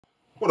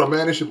What up,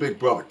 man? It's your big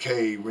brother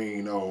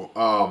K-Rino.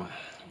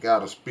 Got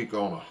to speak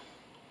on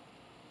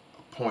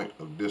a point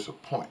of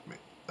disappointment,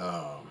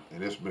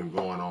 and it's been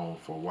going on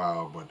for a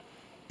while. But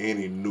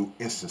any new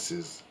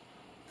instances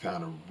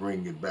kind of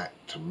bring it back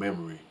to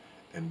memory,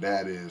 and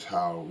that is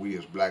how we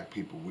as black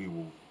people we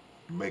will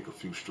make a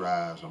few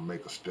strides or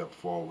make a step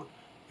forward,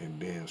 and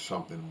then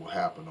something will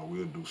happen or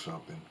we'll do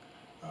something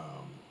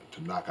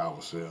to knock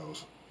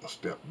ourselves a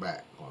step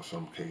back, or in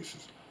some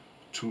cases,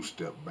 two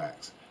steps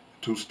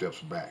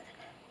back.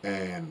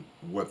 And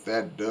what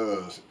that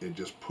does, it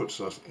just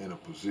puts us in a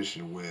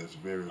position where it's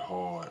very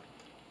hard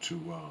to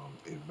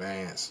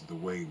advance the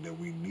way that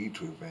we need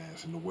to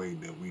advance and the way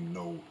that we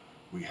know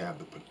we have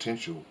the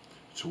potential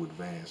to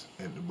advance.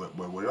 And but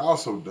what it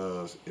also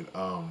does, it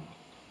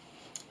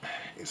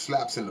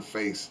slaps in the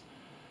face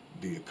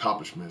the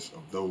accomplishments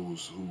of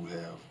those who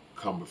have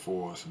come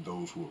before us and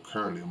those who are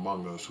currently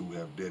among us who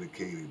have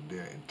dedicated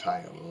their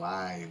entire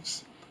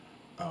lives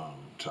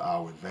to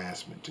our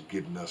advancement, to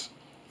getting us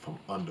from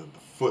under the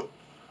foot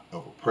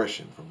of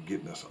oppression, from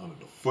getting us under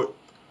the foot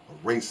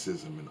of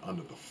racism and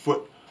under the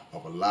foot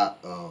of a lot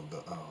of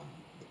the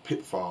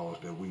pitfalls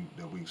that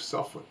we've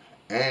suffered,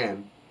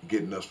 and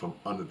getting us from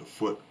under the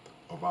foot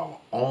of our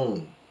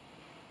own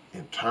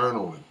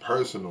internal and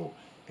personal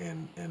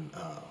and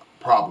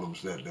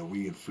problems that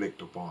we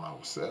inflict upon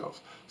ourselves.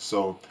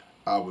 So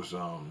I was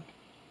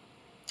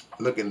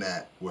looking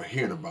at, well,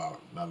 hearing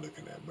about, not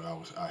looking at, but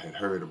I had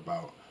heard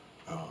about,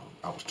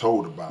 I was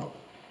told about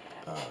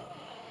uh,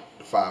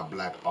 the 5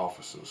 black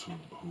officers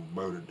who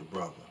murdered the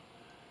brother,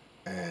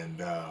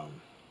 and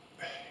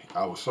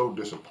I was so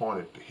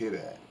disappointed to hear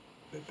that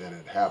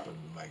had happened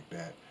like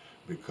that,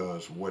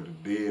 because what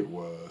it did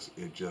was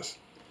it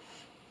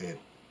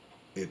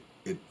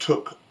it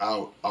took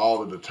out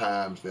all of the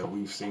times that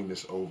we've seen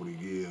this over the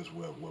years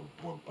where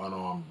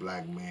unarmed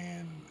black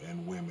men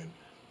and women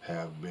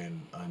have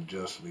been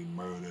unjustly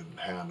murdered and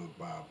handled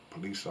by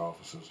police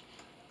officers,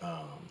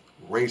 um,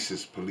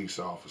 racist police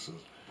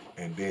officers,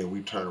 and then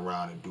we turn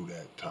around and do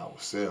that to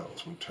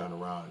ourselves. We turn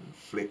around and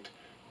inflict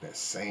that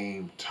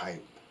same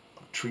type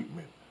of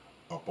treatment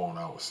upon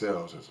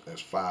ourselves as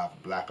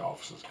 5 black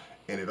officers.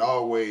 And it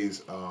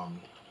always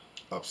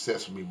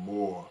upsets me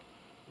more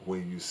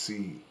when you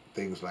see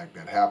things like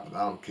that happen.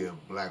 I don't care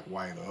black,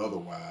 white, or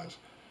otherwise,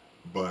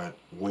 but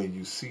when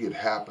you see it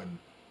happen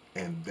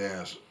and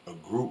there's a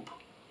group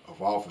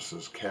of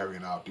officers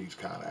carrying out these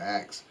kind of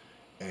acts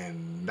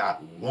and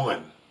not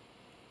one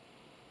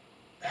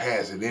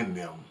has it in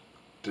them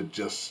to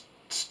just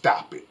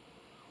stop it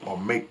or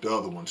make the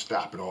other one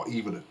stop it or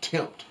even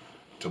attempt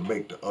to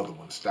make the other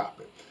one stop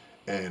it.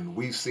 And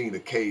we've seen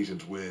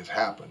occasions where it's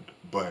happened,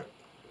 but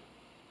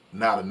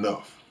not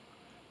enough.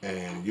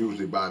 And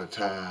usually by the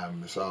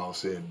time it's all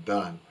said and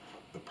done,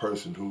 the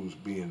person who's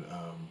being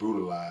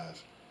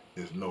brutalized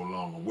is no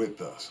longer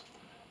with us.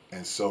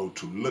 And so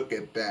to look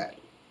at that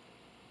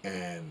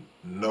and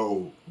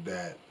know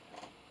that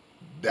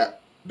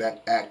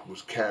that act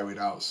was carried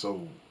out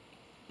so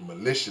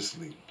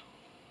maliciously,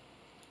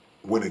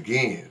 when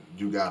again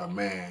you got a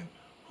man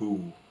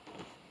who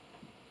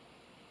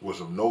was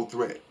of no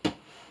threat,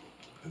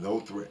 no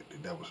threat.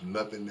 There was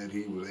nothing that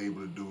he was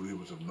able to do. He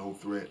was of no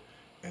threat,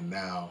 and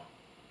now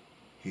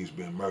he's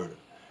been murdered.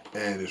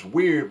 And it's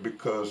weird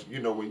because, you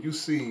know, when you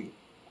see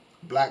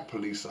black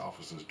police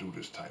officers do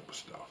this type of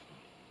stuff,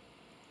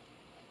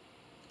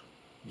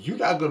 you're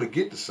not going to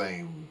get the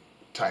same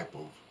type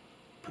of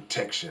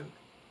protection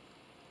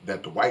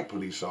that the white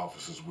police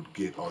officers would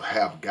get or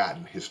have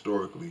gotten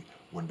historically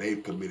when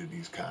they've committed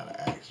these kind of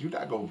acts. You're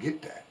not going to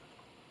get that.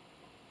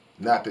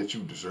 Not that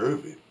you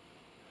deserve it,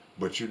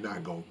 but you're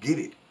not going to get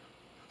it.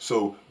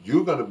 So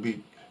you're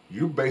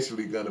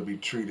basically going to be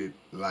treated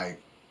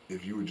like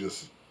if you were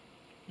just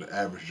the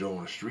average Joe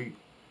on the street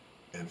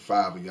and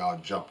 5 of y'all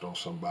jumped on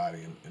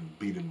somebody and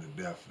beat him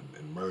to death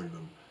and murdered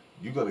him.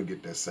 You're going to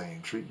get that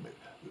same treatment.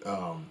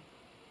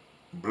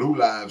 Blue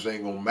lives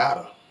ain't going to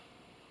matter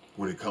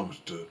when it comes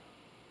to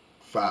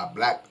 5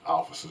 black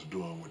officers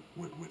doing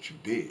what you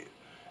did.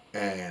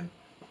 And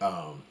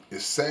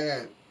it's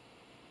sad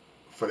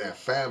for that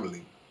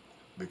family,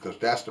 because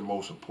that's the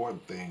most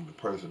important thing, the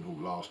person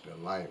who lost their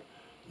life.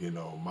 You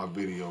know, my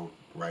video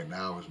right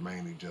now is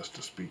mainly just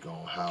to speak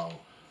on how,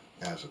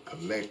 as a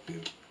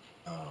collective,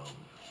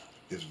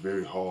 it's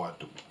very hard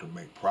to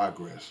make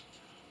progress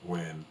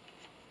when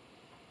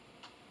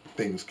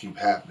things keep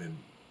happening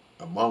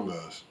among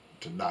us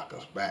to knock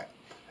us back.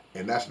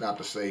 And that's not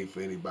to say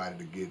for anybody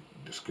to get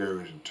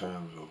discouraged in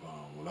terms of,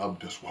 well, I'm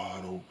just why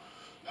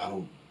I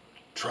don't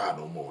try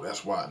no more.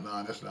 That's why.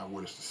 No, that's not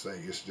what it's to say.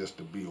 It's just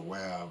to be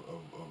aware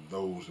of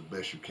those the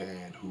best you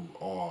can who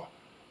are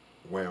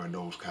wearing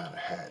those kind of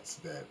hats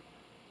that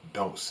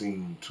don't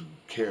seem to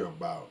care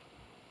about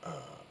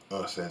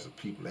us as a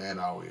people and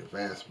our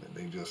advancement.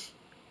 They just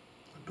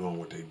are doing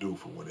what they do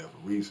for whatever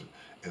reason.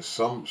 And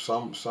some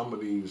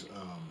of these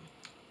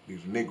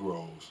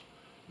Negroes,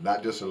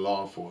 not just in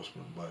law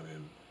enforcement, but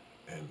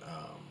in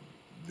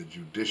the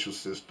judicial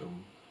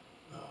system,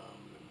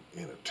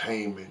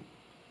 entertainment,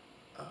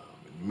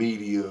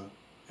 media,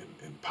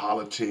 in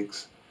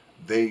politics,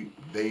 they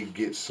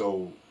get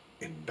so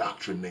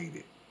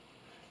indoctrinated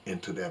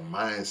into that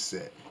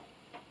mindset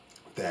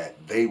that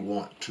they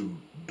want to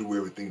do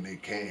everything they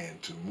can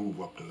to move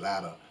up the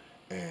ladder,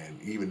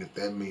 and even if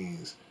that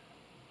means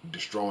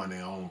destroying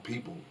their own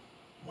people,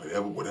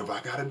 whatever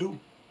I gotta do,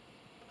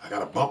 I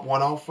gotta bump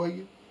one off for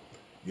you,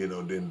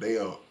 then they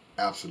are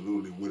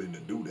absolutely willing to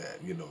do that.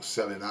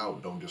 Selling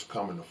out don't just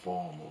come in the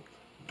form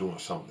of doing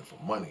something for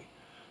money.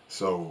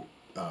 So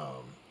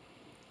um,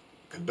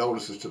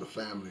 condolences to the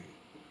family,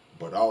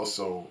 but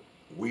also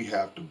we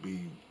have to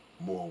be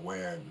more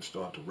aware and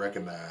start to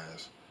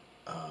recognize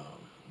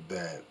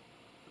that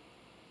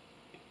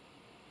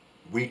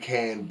we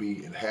can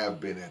be and have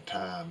been at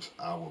times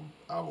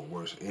our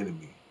worst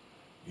enemy.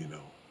 You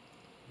know,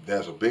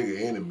 there's a bigger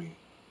enemy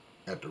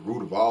at the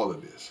root of all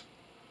of this,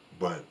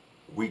 but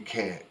we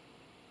can't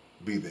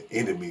be the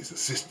enemy's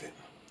assistant.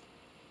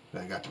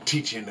 Now you got the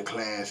teacher in the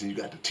class and you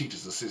got the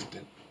teacher's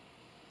assistant.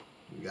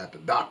 You got the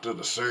doctor,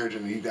 the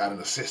surgeon, and you got an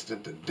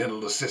assistant, the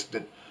dental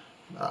assistant.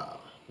 Nah,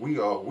 we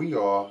are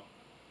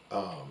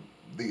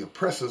the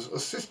oppressor's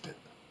assistant.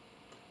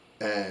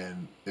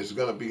 And it's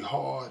going to be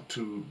hard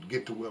to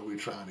get to where we're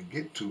trying to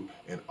get to,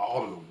 and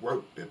all of the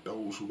work that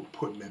those who are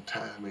putting their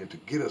time in to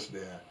get us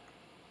there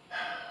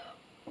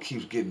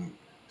keeps getting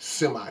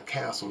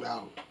semi-canceled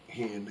out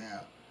here and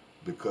there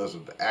because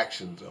of the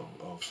actions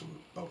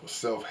of a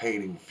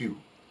self-hating few.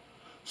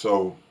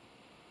 So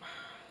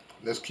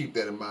let's keep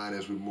that in mind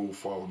as we move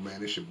forward,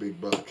 man. It's your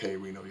big brother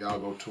K-Rino. Y'all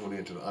go tune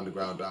into the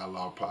Underground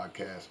Dialogue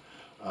podcast.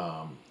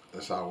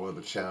 That's our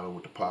other channel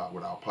with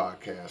our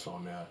podcast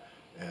on there,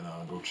 and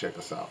go check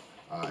us out.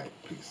 All right,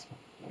 peace.